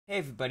Hey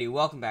everybody,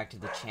 welcome back to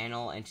the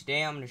channel, and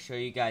today I'm going to show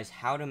you guys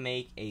how to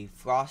make a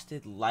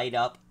frosted light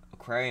up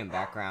aquarium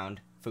background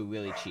for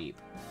really cheap.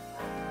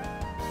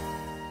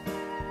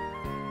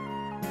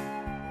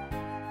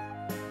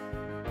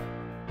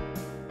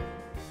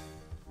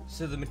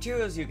 So the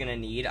materials you're going to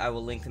need, I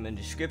will link them in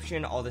the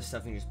description. All this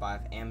stuff you can just buy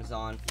off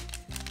Amazon.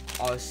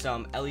 Are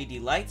some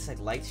LED lights, like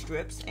light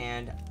strips,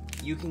 and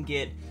you can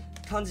get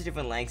tons of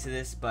different lengths of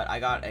this, but I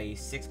got a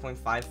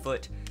 6.5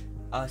 foot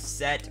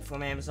set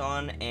from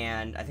Amazon,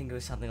 and I think it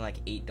was something like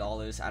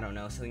 $8, I don't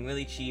know, something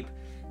really cheap,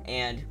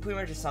 and pretty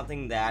much just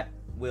something that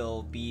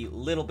will be a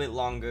little bit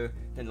longer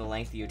than the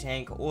length of your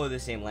tank, or the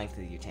same length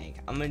as your tank.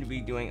 I'm going to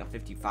be doing a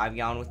 55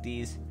 gallon with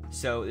these,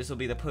 so this will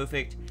be the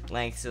perfect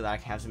length so that I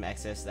can have some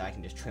excess that I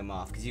can just trim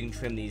off, because you can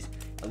trim these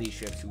LED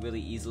strips really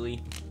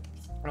easily.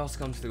 It also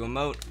comes with the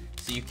remote,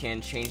 so you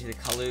can change the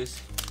colors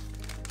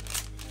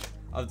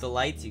of the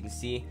lights. You can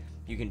see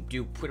you can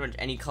do pretty much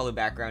any color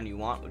background you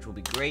want, which will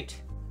be great.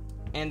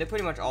 And they're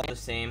pretty much all the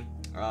same.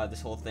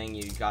 This whole thing,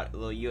 you've got a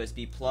little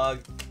USB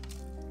plug,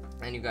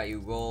 and you've got your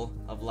roll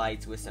of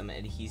lights with some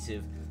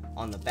adhesive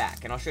on the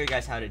back. And I'll show you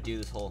guys how to do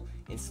this whole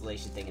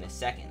installation thing in a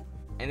second.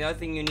 And the other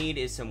thing you need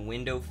is some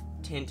window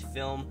tint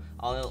film.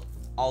 I'll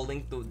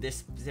link this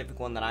specific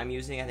one that I'm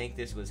using. I think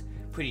this was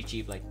pretty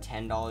cheap, like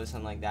 $10,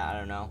 something like that, I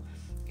don't know.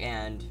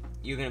 And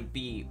you're gonna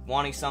be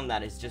wanting some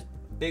that is just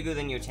bigger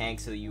than your tank,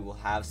 so you will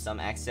have some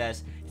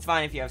excess. It's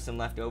fine if you have some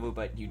left over,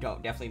 but you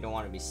definitely don't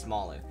want to be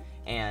smaller.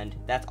 And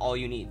that's all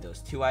you need, those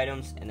two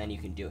items, and then you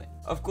can do it.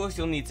 Of course,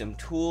 you'll need some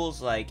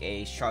tools like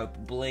a sharp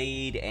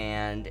blade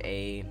and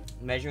a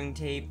measuring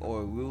tape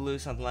or a ruler,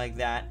 something like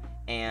that,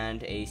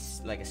 and a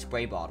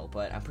spray bottle,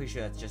 but I'm pretty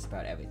sure that's just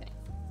about everything.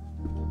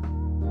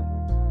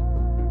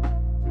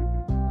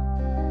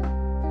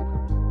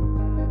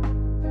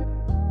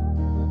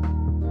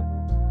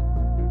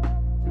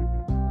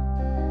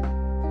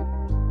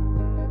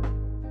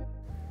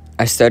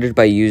 I started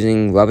by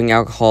using rubbing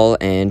alcohol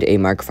and a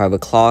microfiber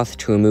cloth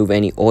to remove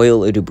any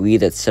oil or debris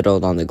that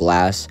settled on the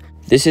glass.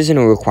 This isn't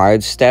a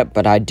required step,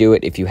 but I'd do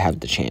it if you have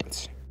the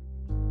chance.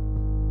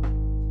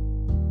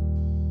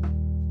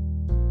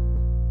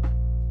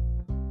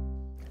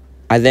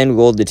 I then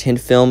rolled the tint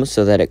film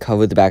so that it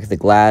covered the back of the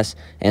glass,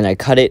 and I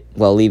cut it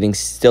while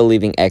still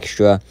leaving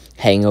extra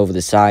hanging over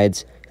the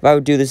sides. If I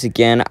would do this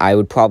again, I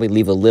would probably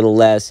leave a little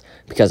less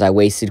because I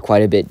wasted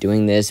quite a bit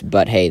doing this,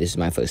 but hey, this is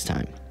my first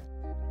time.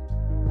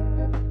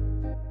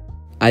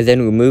 I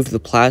then removed the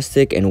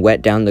plastic and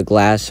wet down the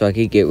glass so I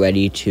could get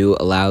ready to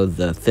allow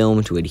the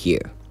film to adhere.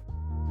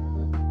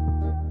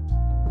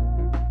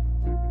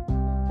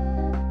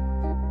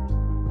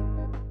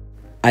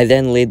 I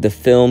then laid the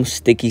film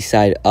sticky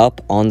side up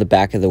on the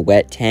back of the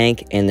wet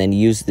tank and then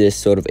used this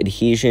sort of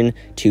adhesion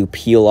to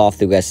peel off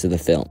the rest of the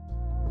film.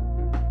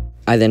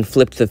 I then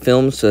flipped the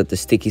film so that the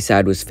sticky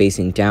side was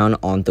facing down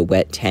on the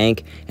wet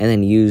tank and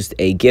then used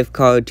a gift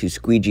card to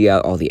squeegee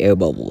out all the air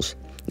bubbles.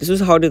 This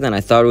was harder than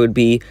I thought it would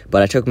be,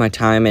 but I took my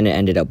time and it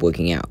ended up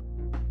working out.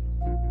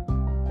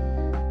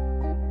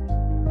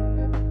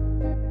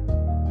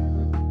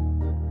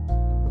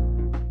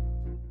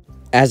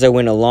 As I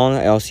went along,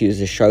 I also used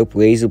a sharp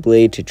razor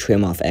blade to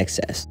trim off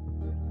excess.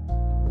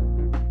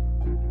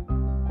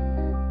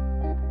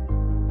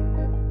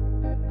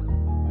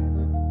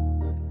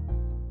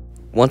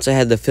 Once I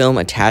had the film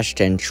attached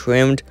and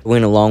trimmed, I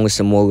went along with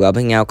some more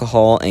rubbing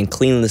alcohol and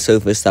cleaned the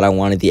surface that I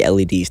wanted the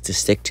LEDs to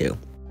stick to.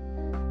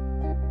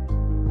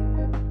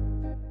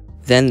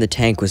 Then the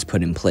tank was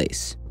put in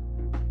place.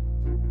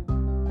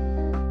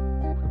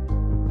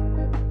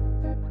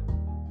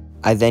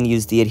 I then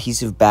used the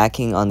adhesive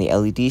backing on the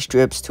LED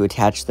strips to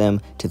attach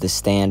them to the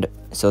stand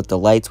so that the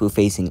lights were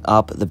facing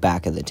up the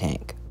back of the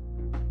tank.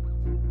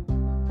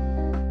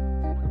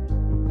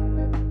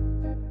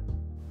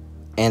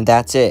 And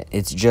that's it.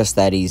 It's just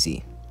that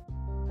easy.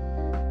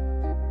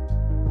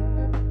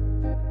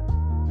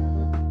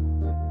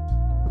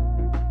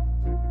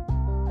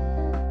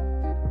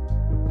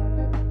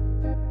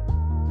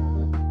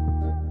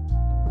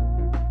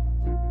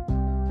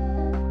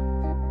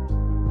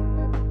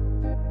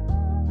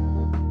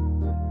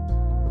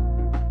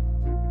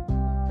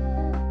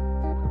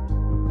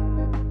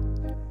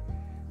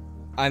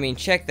 I mean,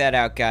 check that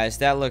out, guys.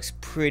 That looks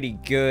pretty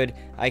good.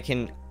 I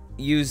can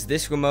use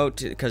this remote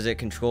because it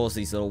controls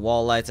these little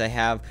wall lights I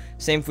have.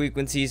 Same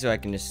frequency, so I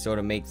can just sort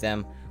of make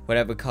them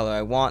whatever color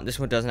I want. This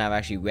one doesn't have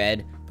actually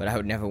red, but I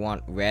would never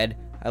want red.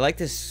 I like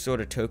this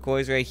sort of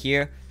turquoise right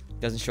here. It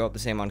doesn't show up the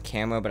same on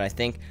camera, but I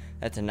think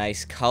that's a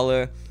nice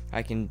color.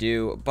 I can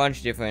do a bunch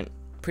of different,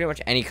 pretty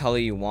much any color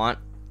you want.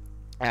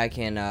 I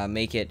can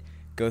make it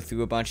go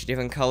through a bunch of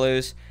different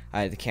colors.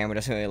 The camera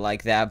doesn't really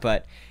like that,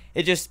 but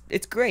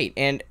it's great.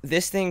 And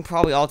this thing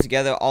probably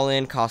altogether, all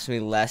in, cost me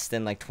less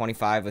than like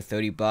 25 or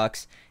 30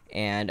 bucks.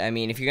 And I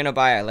mean, if you're gonna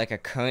buy like a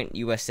current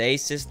USA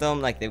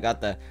system, like they've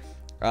got the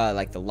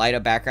like the light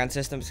up background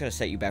system, it's gonna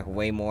set you back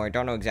way more.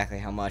 Don't know exactly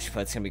how much,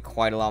 but it's gonna be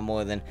quite a lot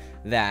more than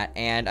that.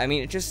 And I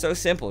mean, it's just so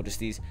simple, just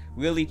these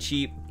really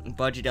cheap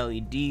budget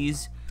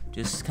LEDs,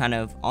 just kind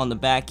of on the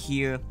back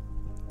here.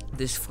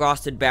 this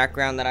frosted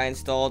background that I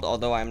installed,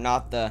 although I'm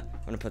gonna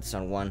put this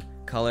on one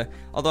color,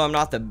 although I'm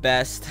not the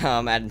best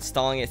at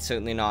installing it,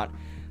 certainly not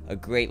a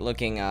great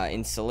looking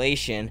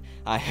installation.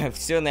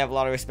 Certainly have a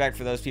lot of respect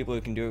for those people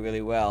who can do it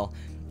really well,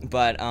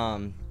 but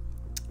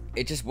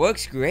it just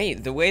works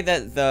great. The way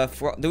that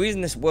the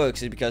reason this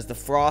works is because the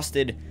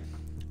frosted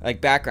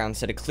background,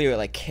 instead of clear,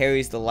 it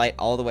carries the light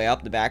all the way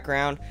up the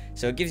background,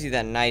 so it gives you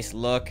that nice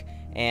look.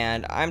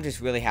 And I'm just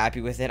really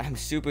happy with it. I'm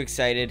super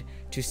excited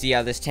to see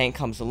how this tank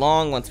comes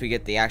along once we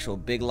get the actual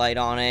big light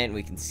on it and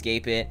we can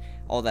scape it,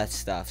 all that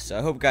stuff. So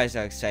I hope you guys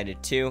are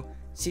excited too.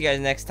 See you guys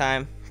next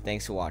time.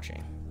 Thanks for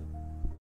watching.